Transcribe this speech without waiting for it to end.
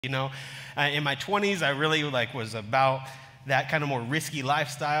You know, in my 20s, I really was about that kind of more risky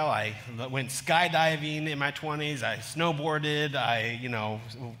lifestyle. I went skydiving in my 20s. I snowboarded. I,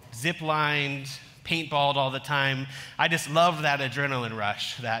 zip-lined, paintballed all the time. I just loved that adrenaline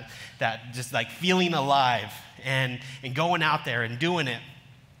rush, that just like feeling alive and going out there and doing it.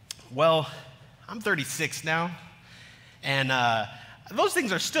 Well, I'm 36 now, and those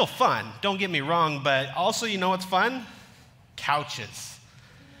things are still fun. Don't get me wrong, but also, you know what's fun? Couches.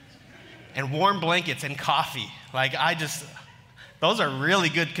 And warm blankets and coffee. Those are really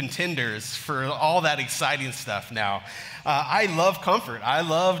good contenders for all that exciting stuff now. I love comfort. I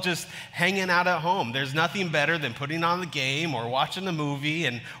love just hanging out at home. There's nothing better than putting on the game or watching the movie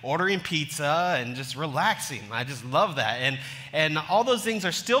and ordering pizza and just relaxing. I just love that. And all those things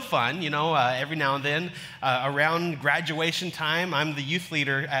are still fun, every now and then. Around graduation time, I'm the youth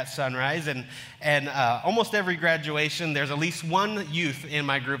leader at Sunrise, and almost every graduation, there's at least one youth in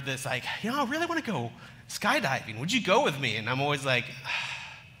my group that's like, I really want to go skydiving. Would you go with me? And I'm always like,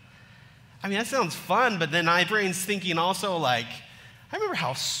 that sounds fun, but then my brain's thinking also I remember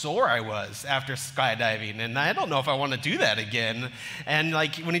how sore I was after skydiving, and I don't know if I want to do that again. And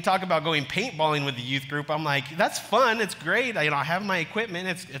when you talk about going paintballing with the youth group, I'm like, that's fun, it's great. I have my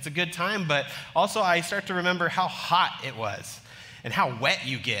equipment, it's a good time, but also I start to remember how hot it was and how wet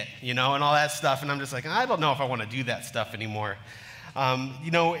you get, and all that stuff. And I'm just like, I don't know if I want to do that stuff anymore.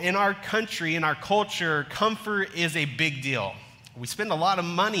 In our country, in our culture, comfort is a big deal. We spend a lot of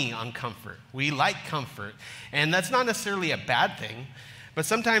money on comfort. We like comfort. And that's not necessarily a bad thing, but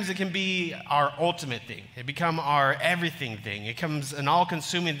sometimes it can be our ultimate thing. It becomes our everything thing. It becomes an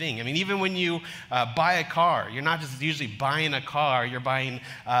all-consuming thing. Even when you buy a car, you're not just usually buying a car, you're buying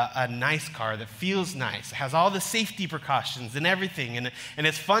a nice car that feels nice. It has all the safety precautions and everything. And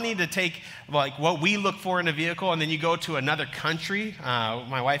it's funny to take what we look for in a vehicle, and then you go to another country.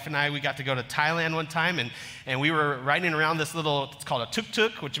 My wife and I, we got to go to Thailand one time, and we were riding around this it's called a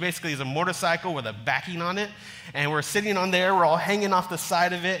tuk-tuk, which basically is a motorcycle with a backing on it. And we're sitting on there, we're all hanging off the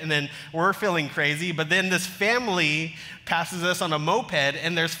side of it, and then we're feeling crazy. But then this family passes us on a moped,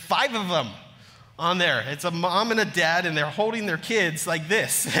 and there's 5 of them on there. It's a mom and a dad, and they're holding their kids like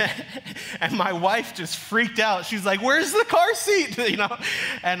this. And my wife just freaked out. She's like, "Where's the car seat?"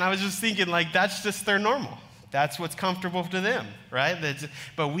 And I was just thinking, that's just their normal. That's what's comfortable to them, right?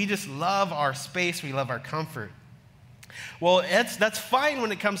 But we just love our space. We love our comfort. Well, that's fine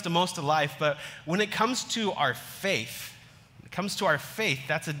when it comes to most of life, but when it comes to our faith,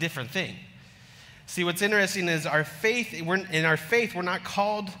 that's a different thing. See, what's interesting is in our faith, we're not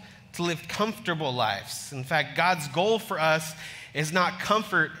called to live comfortable lives. In fact, God's goal for us is not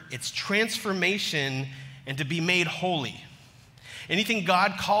comfort, it's transformation and to be made holy. Anything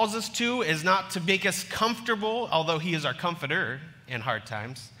God calls us to is not to make us comfortable, although He is our comforter in hard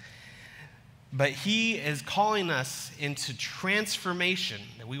times. But He is calling us into transformation,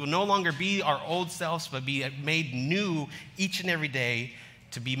 that we will no longer be our old selves, but be made new each and every day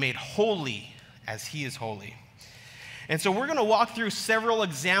to be made holy as He is holy. And so we're going to walk through several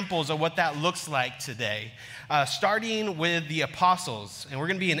examples of what that looks like today, starting with the apostles. And we're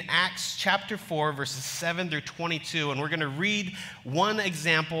going to be in Acts chapter 4, verses 7 through 22. And we're going to read one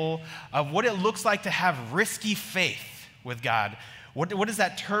example of what it looks like to have risky faith with God. What does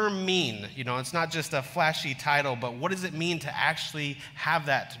that term mean? It's not just a flashy title, but what does it mean to actually have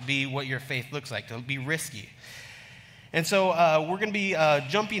that be what your faith looks like, to be risky? And so we're going to be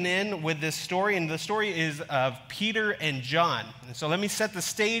jumping in with this story, and the story is of Peter and John. And so let me set the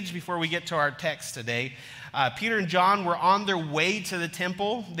stage before we get to our text today. Peter and John were on their way to the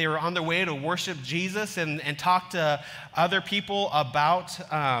temple. They were on their way to worship Jesus and talk to other people about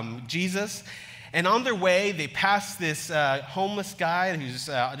Jesus. And on their way, they passed this homeless guy who's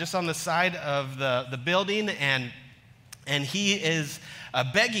just on the side of the building, and he is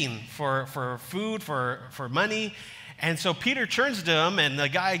begging for food, for money. And so Peter turns to him, and the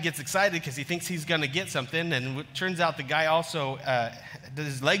guy gets excited because he thinks he's going to get something. And it turns out the guy also,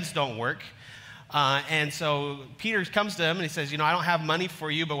 his legs don't work. And so Peter comes to him, and he says, I don't have money for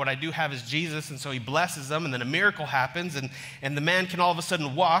you, but what I do have is Jesus. And so he blesses him, and then a miracle happens, and the man can all of a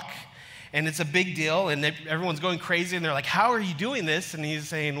sudden walk. And it's a big deal, and everyone's going crazy, and they're like, "How are you doing this?" And he's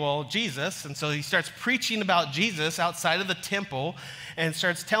saying, "Well, Jesus." And so he starts preaching about Jesus outside of the temple and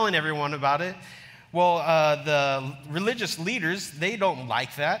starts telling everyone about it. Well, the religious leaders, they don't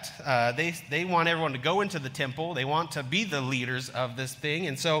like that. They want everyone to go into the temple. They want to be the leaders of this thing.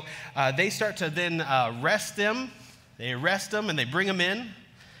 And so they start to then arrest him. They arrest him, and they bring him in.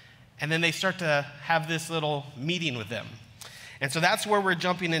 And then they start to have this little meeting with them. And so that's where we're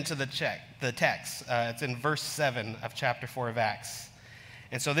jumping into the text. It's in verse 7 of chapter 4 of Acts.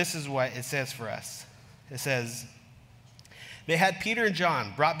 And so this is what it says for us. It says, they had Peter and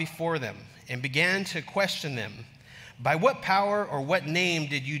John brought before them and began to question them. By what power or what name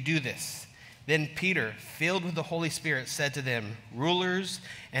did you do this? Then Peter, filled with the Holy Spirit, said to them, rulers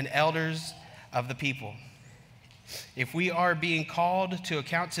and elders of the people, if we are being called to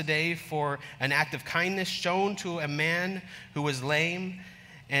account today for an act of kindness shown to a man who was lame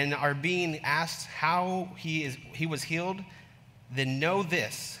and are being asked how he was healed, then know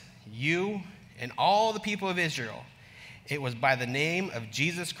this, you and all the people of Israel, it was by the name of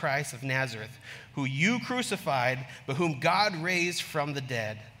Jesus Christ of Nazareth, who you crucified, but whom God raised from the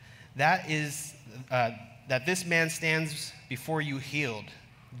dead. That this man stands before you healed.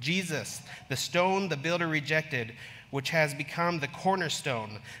 Jesus, the stone the builder rejected, which has become the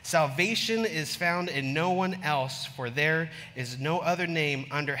cornerstone. Salvation is found in no one else, for there is no other name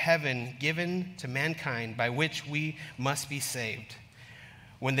under heaven given to mankind by which we must be saved.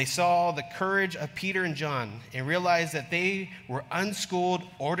 When they saw the courage of Peter and John and realized that they were unschooled,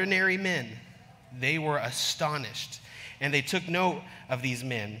 ordinary men, they were astonished. And they took note of these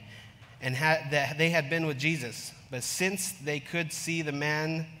men and that they had been with Jesus. But since they could see the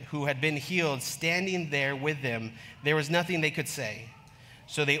man who had been healed standing there with them, there was nothing they could say.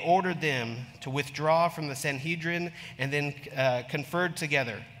 So they ordered them to withdraw from the Sanhedrin and then conferred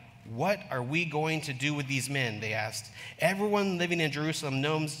together. What are we going to do with these men? They asked. Everyone living in Jerusalem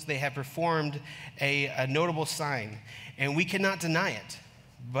knows they have performed a notable sign, and we cannot deny it.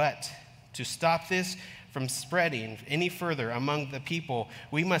 But to stop this from spreading any further among the people,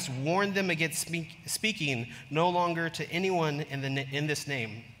 we must warn them against speaking no longer to anyone in this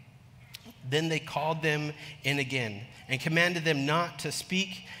name. Then they called them in again and commanded them not to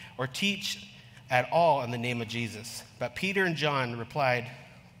speak or teach at all in the name of Jesus. But Peter and John replied,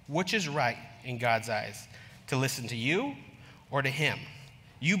 which is right in God's eyes, to listen to you or to him?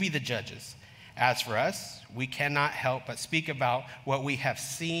 You be the judges. As for us, we cannot help but speak about what we have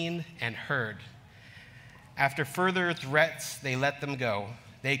seen and heard. After further threats, they let them go.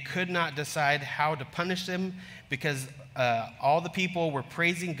 They could not decide how to punish them because all the people were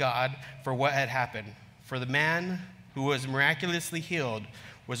praising God for what had happened. For the man who was miraculously healed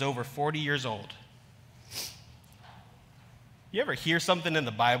was over 40 years old. You ever hear something in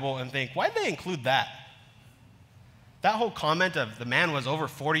the Bible and think, why'd they include that? That whole comment of the man was over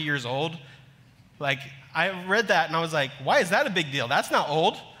 40 years old, like, I read that and I was like, why is that a big deal? That's not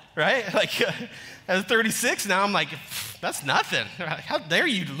old, right? Like, at 36 now, I'm like, that's nothing. How dare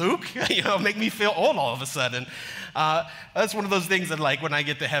you, Luke? Make me feel old all of a sudden. That's one of those things that, like, when I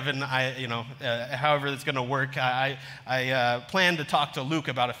get to heaven, however it's going to work, I plan to talk to Luke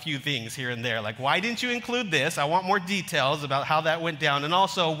about a few things here and there. Like, why didn't you include this? I want more details about how that went down. And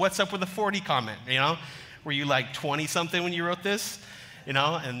also, what's up with the 40 comment, Were you like 20-something when you wrote this?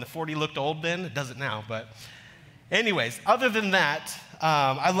 And the 40 looked old then? It doesn't now, but anyways, other than that,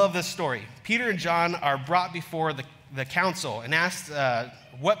 I love this story. Peter and John are brought before the council and asked,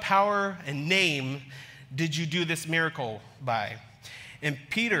 what power and name did you do this miracle by? And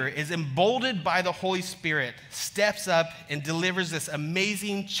Peter is emboldened by the Holy Spirit, steps up and delivers this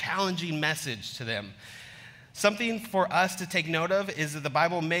amazing, challenging message to them. Something for us to take note of is that the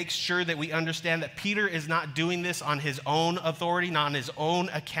Bible makes sure that we understand that Peter is not doing this on his own authority, not on his own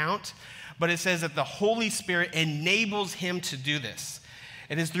account, but it says that the Holy Spirit enables him to do this.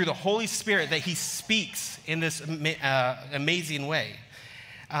 It is through the Holy Spirit that he speaks in this amazing way.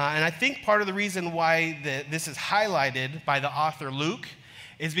 And I think part of the reason why this is highlighted by the author Luke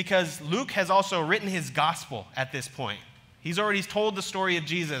is because Luke has also written his gospel at this point. He's already told the story of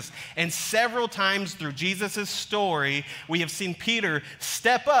Jesus. And several times through Jesus' story, we have seen Peter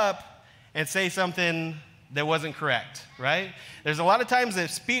step up and say something that wasn't correct, right? There's a lot of times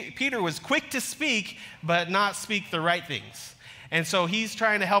that Peter was quick to speak, but not speak the right things. And so he's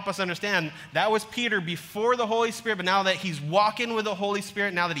trying to help us understand that was Peter before the Holy Spirit, but now that he's walking with the Holy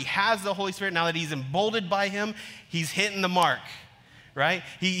Spirit, now that he has the Holy Spirit, now that he's emboldened by him, he's hitting the mark, right?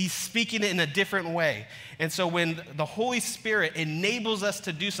 He's speaking it in a different way. And so when the Holy Spirit enables us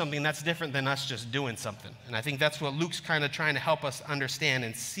to do something, that's different than us just doing something. And I think that's what Luke's kind of trying to help us understand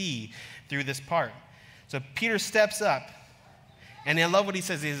and see through this part. So Peter steps up, and I love what he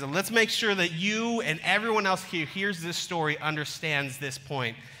says. He says, let's make sure that you and everyone else who hears this story understands this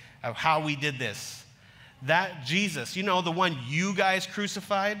point of how we did this. That Jesus, the one you guys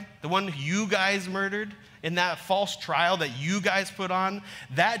crucified, the one you guys murdered in that false trial that you guys put on,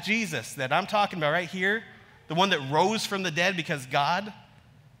 that Jesus that I'm talking about right here, the one that rose from the dead because God,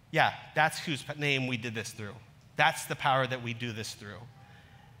 that's whose name we did this through. That's the power that we do this through.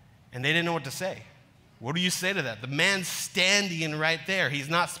 And they didn't know what to say. What do you say to that? The man's standing right there. He's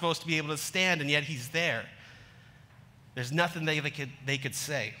not supposed to be able to stand, and yet he's there. There's nothing they could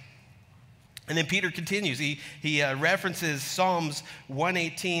say. And then Peter continues. He references Psalms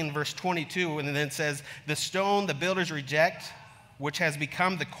 118, verse 22, and then says, the stone the builders reject, which has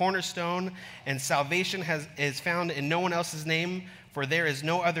become the cornerstone, and salvation is found in no one else's name, for there is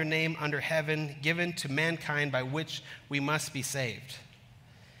no other name under heaven given to mankind by which we must be saved.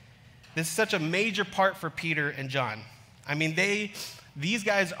 This is such a major part for Peter and John. I mean, these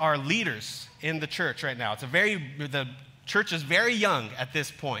guys are leaders in the church right now. The church is very young at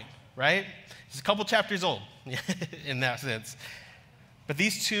this point, right? It's a couple chapters old in that sense. But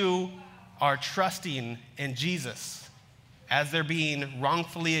these two are trusting in Jesus as they're being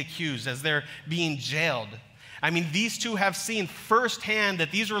wrongfully accused, as they're being jailed. I mean, these two have seen firsthand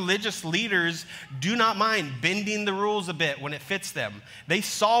that these religious leaders do not mind bending the rules a bit when it fits them. They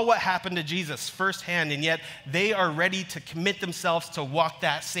saw what happened to Jesus firsthand, and yet they are ready to commit themselves to walk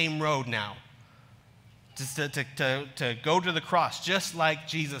that same road now, just to go to the cross, just like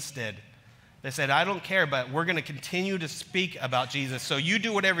Jesus did. They said, I don't care, but we're going to continue to speak about Jesus. So you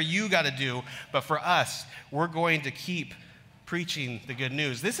do whatever you got to do, but for us, we're going to keep preaching the good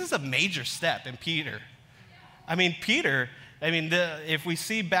news. This is a major step in Peter. I mean, Peter, if we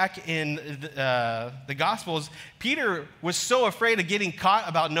see back in the Gospels, Peter was so afraid of getting caught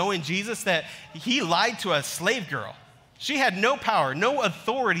about knowing Jesus that he lied to a slave girl. She had no power, no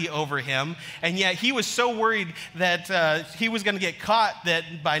authority over him, and yet he was so worried that he was going to get caught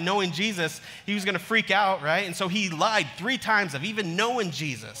that by knowing Jesus, he was going to freak out, right? And so he lied 3 times of even knowing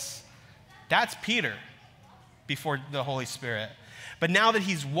Jesus. That's Peter before the Holy Spirit. But now that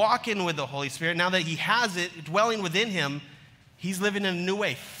he's walking with the Holy Spirit, now that he has it dwelling within him, he's living in a new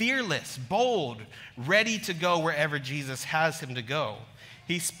way, fearless, bold, ready to go wherever Jesus has him to go.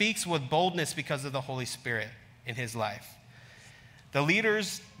 He speaks with boldness because of the Holy Spirit in his life. The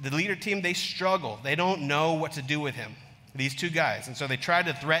leader team, they struggle. They don't know what to do with him, these two guys. And so they try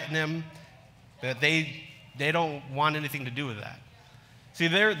to threaten him, but they don't want anything to do with that. See,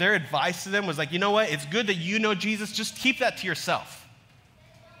 their advice to them was like, you know what? It's good that you know Jesus. Just keep that to yourself.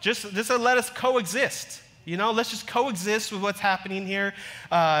 Just let us coexist. You know, let's just coexist with what's happening here.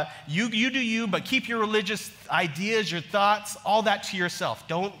 You do you, but keep your religious ideas, your thoughts, all that to yourself.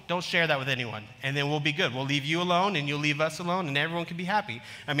 Don't share that with anyone, and then we'll be good. We'll leave you alone, and you'll leave us alone, and everyone can be happy.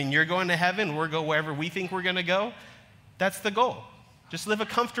 I mean, you're going to heaven, we'll go wherever we think we're going to go. That's the goal. Just live a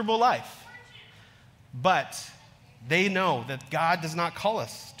comfortable life. But they know that God does not call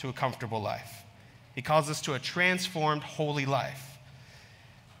us to a comfortable life. He calls us to a transformed, holy life.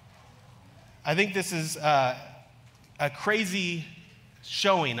 I think this is a crazy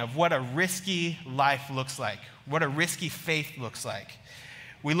showing of what a risky life looks like, what a risky faith looks like.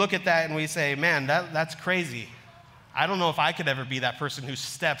 We look at that and we say, man, that's crazy. I don't know if I could ever be that person who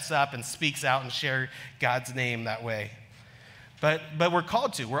steps up and speaks out and share God's name that way. But we're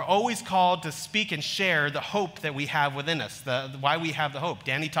called to. We're always called to speak and share the hope that we have within us, why we have the hope.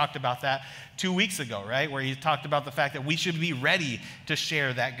 Danny talked about that 2 weeks ago, right, where he talked about the fact that we should be ready to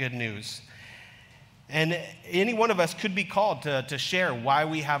share that good news. And any one of us could be called to share why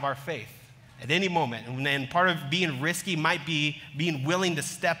we have our faith at any moment. And part of being risky might be being willing to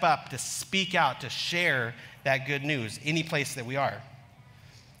step up, to speak out, to share that good news any place that we are.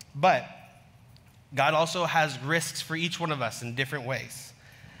 But God also has risks for each one of us in different ways.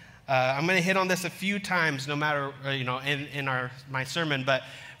 I'm going to hit on this a few times, no matter, in my sermon, but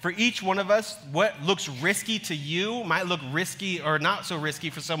for each one of us, what looks risky to you might look risky or not so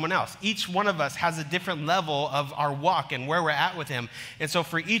risky for someone else. Each one of us has a different level of our walk and where we're at with him. And so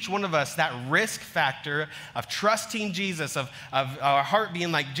for each one of us, that risk factor of trusting Jesus, of our heart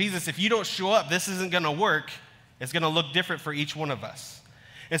being like, Jesus, if you don't show up, this isn't going to work, it's going to look different for each one of us.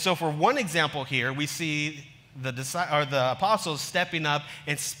 And so for one example here, we see the apostles stepping up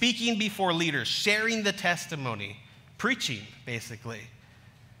and speaking before leaders, sharing the testimony, preaching, basically.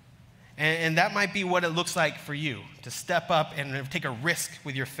 And that might be what it looks like for you, to step up and take a risk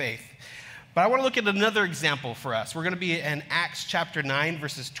with your faith. But I want to look at another example for us. We're going to be in Acts chapter 9,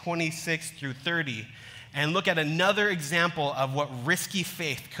 verses 26 through 30, and look at another example of what risky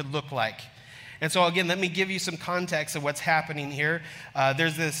faith could look like. And so again, let me give you some context of what's happening here.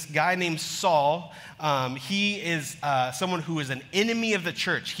 There's this guy named Saul. He is someone who is an enemy of the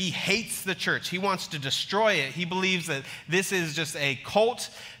church. He hates the church. He wants to destroy it. He believes that this is just a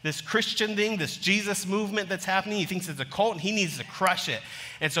cult, this Christian thing, this Jesus movement that's happening. He thinks it's a cult and he needs to crush it.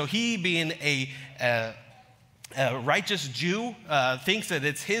 And so he, being a righteous Jew, thinks that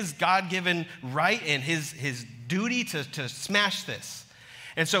it's his God-given right and his duty to smash this.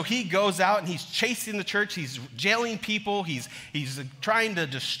 And so he goes out and he's chasing the church. He's jailing people. He's trying to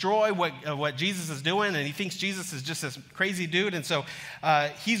destroy what Jesus is doing. And he thinks Jesus is just this crazy dude. And so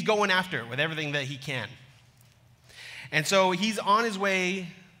he's going after it with everything that he can. And so he's on his way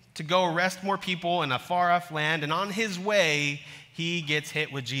to go arrest more people in a far-off land. And on his way, he gets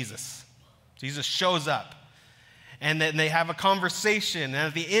hit with Jesus. Jesus shows up. And then they have a conversation. And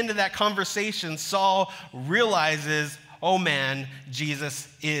at the end of that conversation, Saul realizes, oh man, Jesus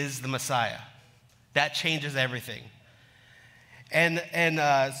is the Messiah. That changes everything. And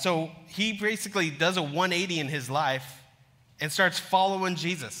so he basically does a 180 in his life and starts following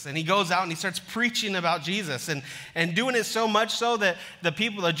Jesus. And he goes out and he starts preaching about Jesus and doing it so much so that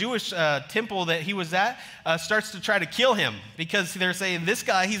the Jewish temple that he was at starts to try to kill him because they're saying, this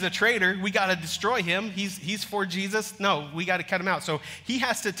guy, he's a traitor. We got to destroy him. He's for Jesus. No, we got to cut him out. So he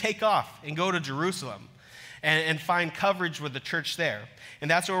has to take off and go to Jerusalem and find coverage with the church there.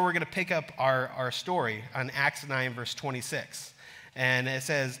 And that's where we're going to pick up our story on Acts 9, verse 26. And it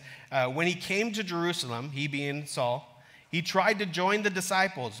says, when he came to Jerusalem, he being Saul, he tried to join the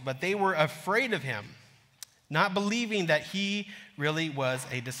disciples, but they were afraid of him, not believing that he really was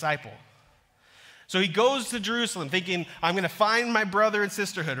a disciple. So he goes to Jerusalem thinking, I'm going to find my brother and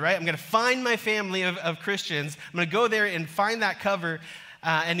sisterhood, right? I'm going to find my family of Christians. I'm going to go there and find that cover.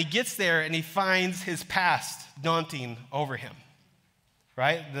 And he gets there and he finds his past daunting over him,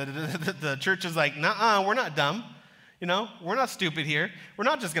 right? The church is like, nuh-uh, we're not dumb. You know, we're not stupid here. We're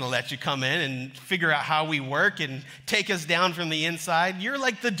not just going to let you come in and figure out how we work and take us down from the inside. You're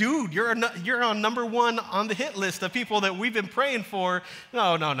like the dude. You're on number one on the hit list of people that we've been praying for.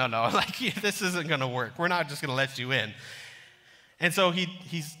 No. Like, this isn't going to work. We're not just going to let you in. And so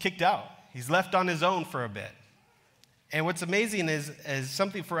he's kicked out. He's left on his own for a bit. And what's amazing is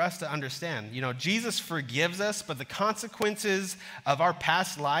something for us to understand. You know, Jesus forgives us, but the consequences of our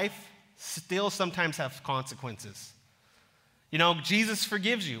past life still sometimes have consequences. You know, Jesus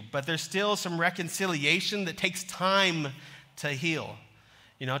forgives you, but there's still some reconciliation that takes time to heal.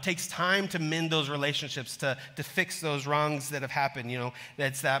 You know, it takes time to mend those relationships, to fix those wrongs that have happened. You know,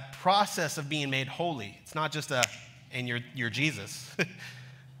 that's that process of being made holy. It's not just and you're Jesus.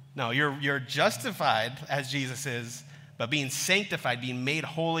 No, you're justified as Jesus is, but being sanctified, being made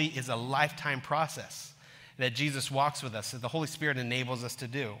holy is a lifetime process that Jesus walks with us, that the Holy Spirit enables us to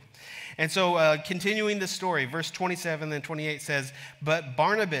do. And so continuing the story, verse 27 and 28 says, but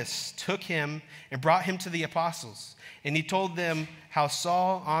Barnabas took him and brought him to the apostles, and he told them how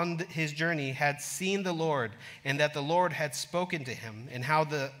Saul on his journey had seen the Lord, and that the Lord had spoken to him, and how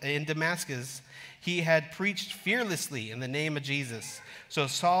in Damascus he had preached fearlessly in the name of Jesus. So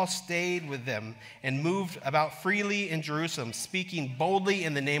Saul stayed with them and moved about freely in Jerusalem, speaking boldly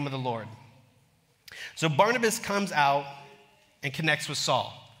in the name of the Lord. So Barnabas comes out and connects with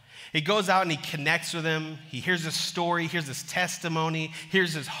Saul. He goes out and he connects with him. He hears his story, hears his testimony,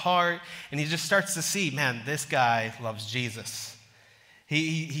 hears his heart, and he just starts to see, man, this guy loves Jesus.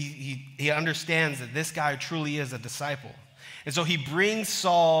 He understands that this guy truly is a disciple. And so he brings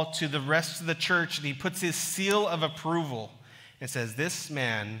Saul to the rest of the church, and he puts his seal of approval and says, this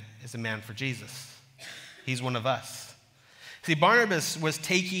man is a man for Jesus. He's one of us. See, Barnabas was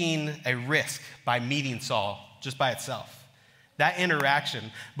taking a risk by meeting Saul just by itself. That interaction.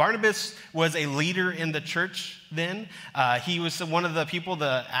 Barnabas was a leader in the church then. He was one of the people,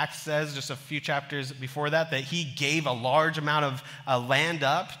 the Acts says just a few chapters before that he gave a large amount of land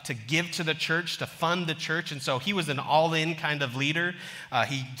up to give to the church, to fund the church. And so he was an all-in kind of leader.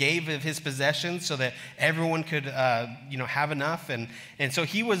 He gave of his possessions so that everyone could have enough. And so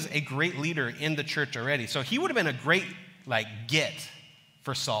he was a great leader in the church already. So he would have been a great get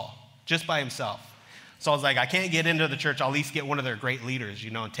for Saul just by himself. Saul's like, I can't get into the church. I'll at least get one of their great leaders,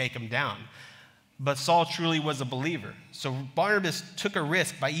 and take him down. But Saul truly was a believer. So Barnabas took a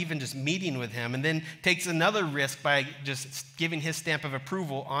risk by even just meeting with him, and then takes another risk by just giving his stamp of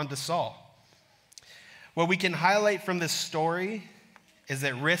approval onto Saul. What we can highlight from this story is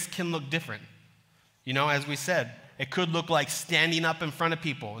that risk can look different. As we said, it could look like standing up in front of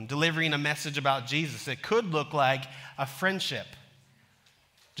people and delivering a message about Jesus. It could look like a friendship.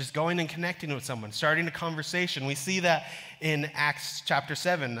 Just going and connecting with someone, starting a conversation. We see that in Acts chapter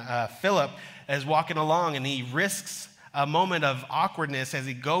 7. Philip is walking along and he risks a moment of awkwardness as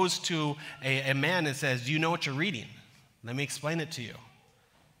he goes to a man and says, do you know what you're reading? Let me explain it to you.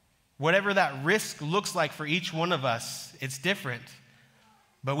 Whatever that risk looks like for each one of us, it's different.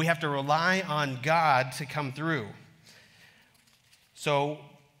 But we have to rely on God to come through. So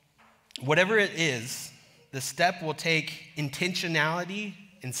whatever it is, the step will take intentionality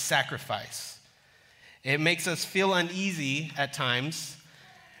and sacrifice. It makes us feel uneasy at times,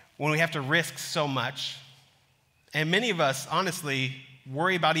 when we have to risk so much. And many of us, honestly,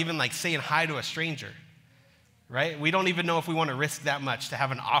 worry about even like saying hi to a stranger, right? We don't even know if we want to risk that much to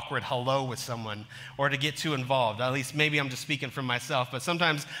have an awkward hello with someone or to get too involved. At least maybe I'm just speaking for myself, but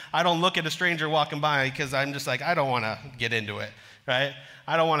sometimes I don't look at a stranger walking by because I'm just like, I don't want to get into it, right?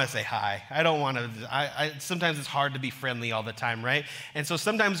 I don't want to say hi. I don't want to, sometimes it's hard to be friendly all the time, right? And so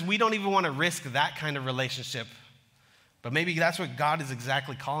sometimes we don't even want to risk that kind of relationship, but maybe that's what God is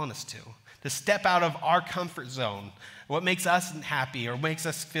exactly calling us to step out of our comfort zone, what makes us happy or makes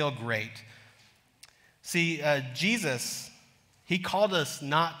us feel great. See, Jesus, he called us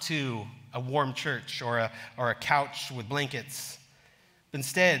not to a warm church or a couch with blankets.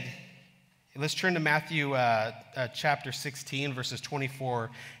 Instead, let's turn to Matthew chapter 16, verses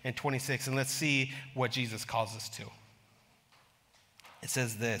 24 and 26, and let's see what Jesus calls us to. It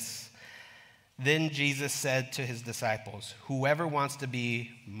says this, "Then Jesus said to his disciples, 'Whoever wants to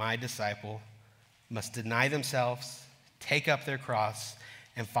be my disciple must deny themselves, take up their cross,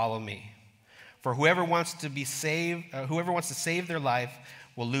 and follow me. For whoever wants to save their life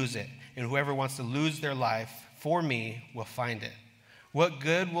will lose it, and whoever wants to lose their life for me will find it. What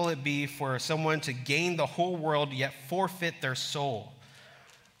good will it be for someone to gain the whole world yet forfeit their soul?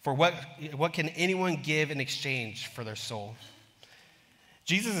 For what can anyone give in exchange for their soul?'"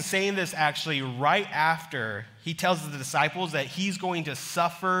 Jesus is saying this actually right after he tells the disciples that he's going to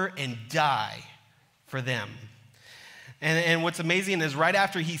suffer and die for them. And what's amazing is right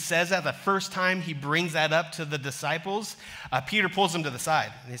after he says that, the first time he brings that up to the disciples, Peter pulls him to the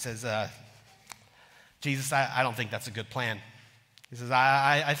side. And he says, "Jesus, I don't think that's a good plan." He says,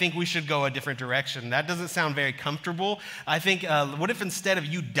 I think we should go a different direction. That doesn't sound very comfortable. I think, what if instead of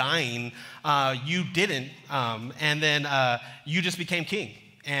you dying, you didn't, and then you just became king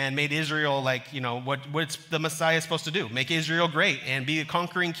and made Israel like, what's the Messiah supposed to do? Make Israel great and be a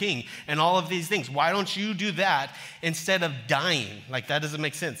conquering king and all of these things. Why don't you do that instead of dying? Like, that doesn't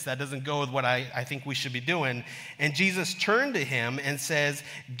make sense. That doesn't go with what I think we should be doing. And Jesus turned to him and says,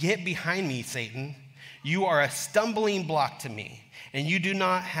 "Get behind me, Satan. You are a stumbling block to me, and you do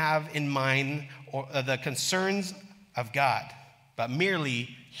not have in mind the concerns of God, but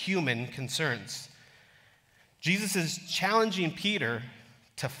merely human concerns." Jesus is challenging Peter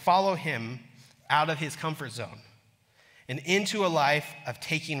to follow him out of his comfort zone and into a life of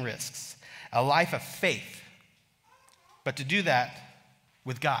taking risks, a life of faith, but to do that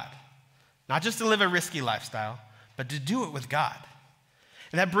with God. Not just to live a risky lifestyle, but to do it with God.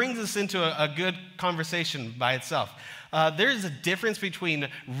 And that brings us into a good conversation by itself. There is a difference between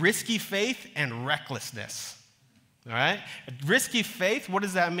risky faith and recklessness. All right? Risky faith, what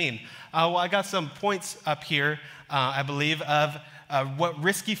does that mean? Well, I got some points up here, I believe, of what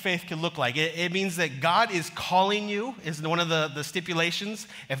risky faith can look like. It means that God is calling you, is one of the stipulations.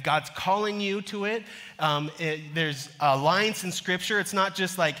 If God's calling you to it, there's lines in Scripture. It's not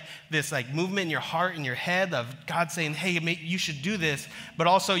just like this like movement in your heart and your head of God saying, "Hey, you should do this," but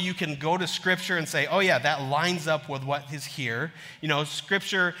also you can go to Scripture and say, "Oh yeah, that lines up with what is here."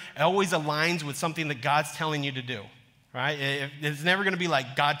 Scripture always aligns with something that God's telling you to do. Right? It's never going to be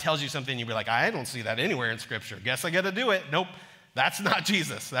like God tells you something and you'll be like, "I don't see that anywhere in Scripture. Guess I got to do it." Nope. That's not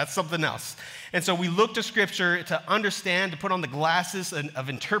Jesus. That's something else. And so we look to Scripture to understand, to put on the glasses of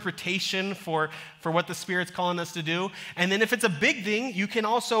interpretation for what the Spirit's calling us to do. And then if it's a big thing, you can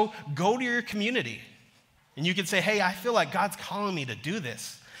also go to your community. And you can say, "Hey, I feel like God's calling me to do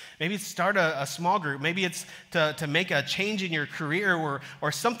this." Maybe it's start a small group. Maybe it's to make a change in your career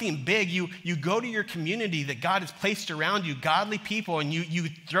or something big. You go to your community that God has placed around you, godly people, and you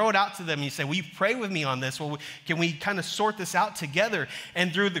throw it out to them. And you say, "Will you pray with me on this? Well, can we kind of sort this out together?"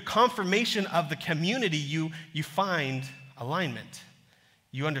 And through the confirmation of the community, you find alignment.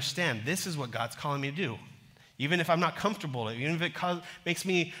 You understand this is what God's calling me to do. Even if I'm not comfortable, even if it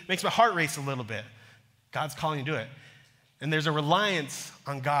makes my heart race a little bit, God's calling you to do it. And there's a reliance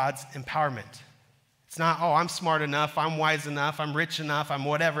on God's empowerment. It's not, "Oh, I'm smart enough, I'm wise enough, I'm rich enough, I'm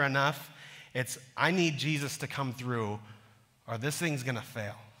whatever enough." It's, "I need Jesus to come through or this thing's going to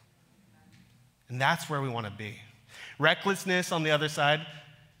fail." And that's where we want to be. Recklessness, on the other side,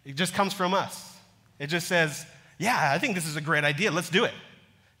 it just comes from us. It just says, "Yeah, I think this is a great idea. Let's do it."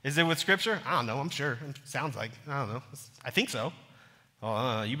 Is it with Scripture? I don't know. I'm sure. It sounds like, I don't know. I think so.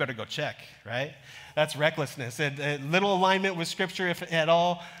 Oh, you better go check, right? That's recklessness. Little alignment with Scripture, if at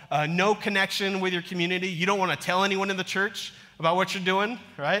all. No connection with your community. You don't want to tell anyone in the church about what you're doing,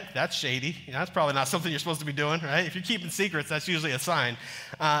 right? That's shady. That's probably not something you're supposed to be doing, right? If you're keeping secrets, that's usually a sign.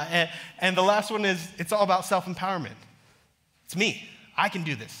 And the last one is, it's all about self-empowerment. It's me. I can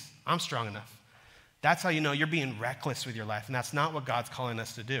do this. I'm strong enough. That's how you know you're being reckless with your life, and that's not what God's calling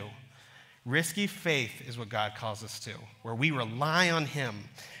us to do. Risky faith is what God calls us to, where we rely on him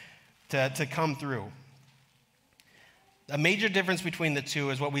to come through. A major difference between the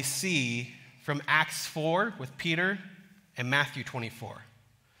two is what we see from Acts 4 with Peter and Matthew 24.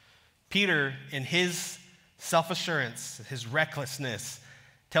 Peter, in his self-assurance, his recklessness,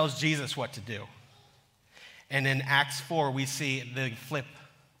 tells Jesus what to do. And in Acts 4, we see the flip,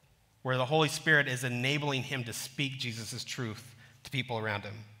 where the Holy Spirit is enabling him to speak Jesus' truth to people around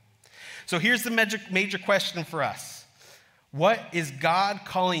him. So here's the major question for us. What is God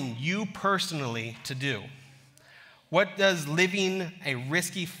calling you personally to do? What does living a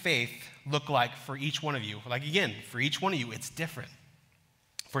risky faith look like for each one of you? Like, again, for each one of you, it's different.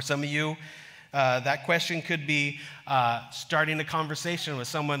 For some of you, that question could be starting a conversation with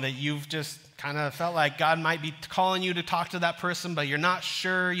someone that you've just kind of felt like God might be calling you to talk to that person, but you're not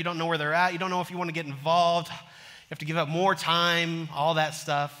sure, you don't know where they're at, you don't know if you want to get involved, you have to give up more time, all that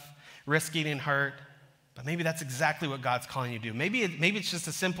stuff, risk getting hurt. But maybe that's exactly what God's calling you to do. Maybe it's just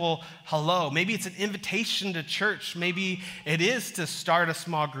a simple hello. Maybe it's an invitation to church. Maybe it is to start a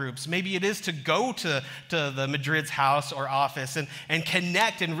small groups. Maybe it is to go to the Madrid's house or office and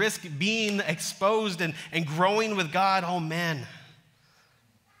connect and risk being exposed and growing with God. Oh, man.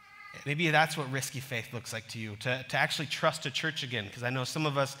 Maybe that's what risky faith looks like to you, to actually trust a church again, because I know some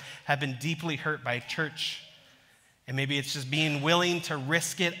of us have been deeply hurt by church. And maybe it's just being willing to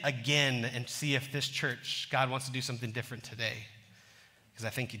risk it again and see if this church, God wants to do something different today. Because I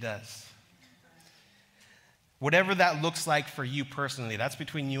think he does. Whatever that looks like for you personally, that's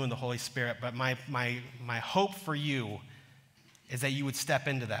between you and the Holy Spirit. But my hope for you is that you would step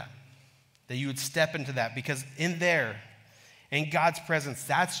into that. That you would step into that. Because in there, in God's presence,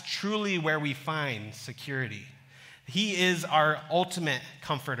 that's truly where we find security. He is our ultimate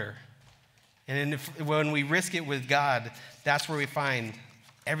comforter. And when we risk it with God, that's where we find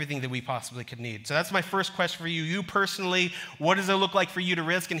everything that we possibly could need. So that's my first question for you. You personally, what does it look like for you to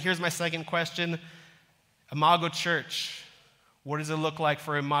risk? And here's my second question. Imago Church, what does it look like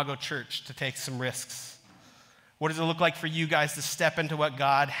for Imago Church to take some risks? What does it look like for you guys to step into what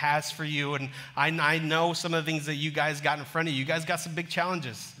God has for you? And I know some of the things that you guys got in front of you. You guys got some big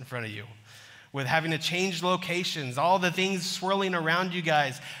challenges in front of you with having to change locations, all the things swirling around you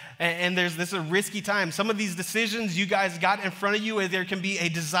guys. And this is a risky time. Some of these decisions you guys got in front of you, there can be a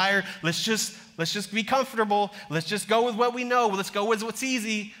desire, let's just be comfortable. Let's just go with what we know. Let's go with what's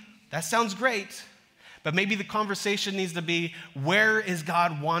easy. That sounds great. But maybe the conversation needs to be, where is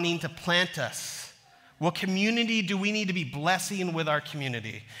God wanting to plant us? What community do we need to be blessing with our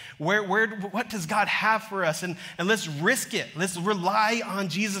community? What does God have for us? And let's risk it. Let's rely on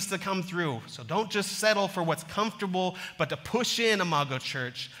Jesus to come through. So don't just settle for what's comfortable, but to push in, Imago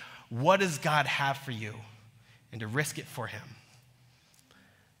Church. What does God have for you? And to risk it for him.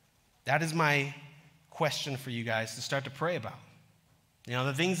 That is my question for you guys to start to pray about. You know,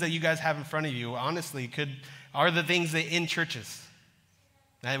 the things that you guys have in front of you, honestly, are the things that in churches.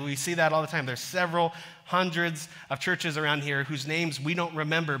 And we see that all the time. There's several hundreds of churches around here whose names we don't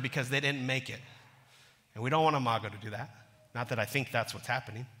remember because they didn't make it. And we don't want Imago to do that. Not that I think that's what's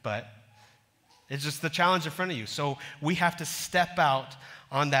happening, but it's just the challenge in front of you. So we have to step out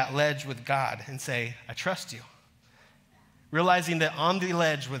on that ledge with God and say, I trust you. Realizing that on the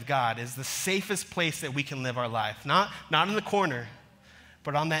ledge with God is the safest place that we can live our life. Not in the corner,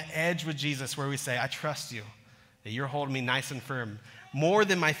 but on that edge with Jesus where we say, I trust you, that you're holding me nice and firm. More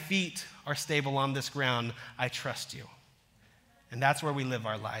than my feet are stable on this ground, I trust you. And that's where we live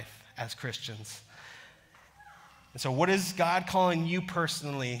our life as Christians. And so what is God calling you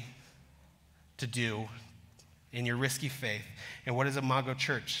personally to do in your risky faith? And what is Imago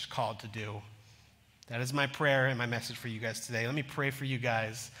Church called to do? That is my prayer and my message for you guys today. Let me pray for you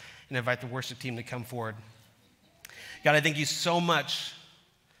guys and invite the worship team to come forward. God, I thank you so much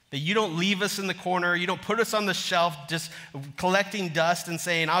that you don't leave us in the corner. You don't put us on the shelf just collecting dust and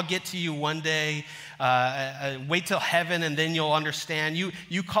saying, I'll get to you one day. Wait till heaven and then you'll understand.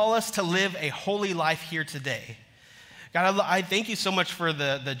 You call us to live a holy life here today. God, I thank you so much for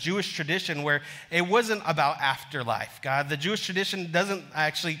the Jewish tradition where it wasn't about afterlife. God, the Jewish tradition doesn't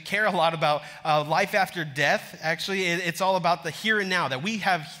actually care a lot about life after death. Actually, it's all about the here and now, that we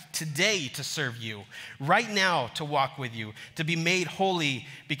have today to serve you, right now to walk with you, to be made holy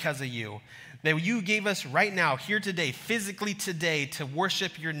because of you. That you gave us right now, here today, physically today, to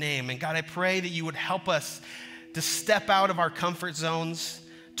worship your name. And God, I pray that you would help us to step out of our comfort zones,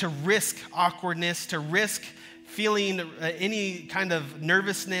 to risk awkwardness, to risk feeling any kind of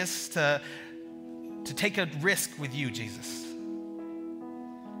nervousness, to take a risk with you, Jesus.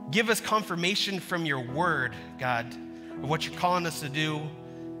 Give us confirmation from your word, God, of what you're calling us to do.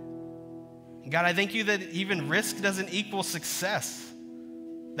 God, I thank you that even risk doesn't equal success.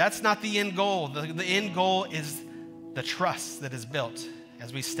 That's not the end goal. The end goal is the trust that is built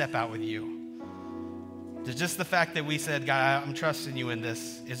as we step out with you. Just the fact that we said, God, I'm trusting you in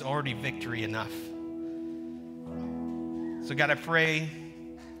this is already victory enough. So God, I pray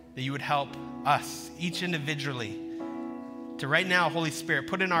that you would help us, each individually, to right now, Holy Spirit,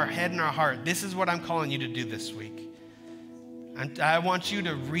 put in our head and our heart, this is what I'm calling you to do this week. And I want you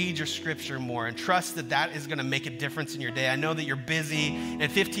to read your scripture more and trust that that is going to make a difference in your day. I know that you're busy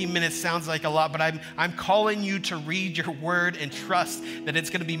and 15 minutes sounds like a lot, but I'm calling you to read your word and trust that it's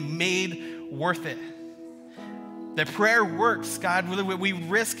going to be made worth it. That prayer works, God. We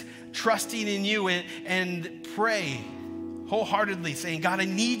risk trusting in you and pray wholeheartedly, saying, God, I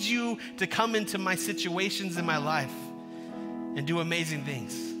need you to come into my situations in my life and do amazing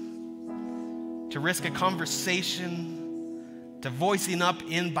things. To risk a conversation, to voicing up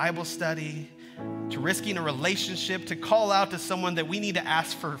in Bible study, to risking a relationship, to call out to someone that we need to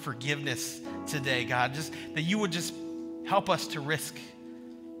ask for forgiveness today, God. Just that you would just help us to risk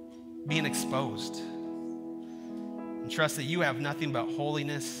being exposed. And trust that you have nothing but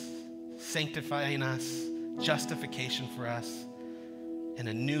holiness, sanctifying us, justification for us, and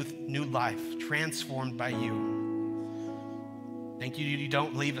a new life transformed by you. Thank you, you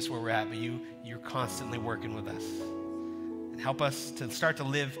don't leave us where we're at, but you're constantly working with us. And help us to start to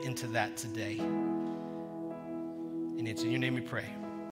live into that today. And it's in your name we pray.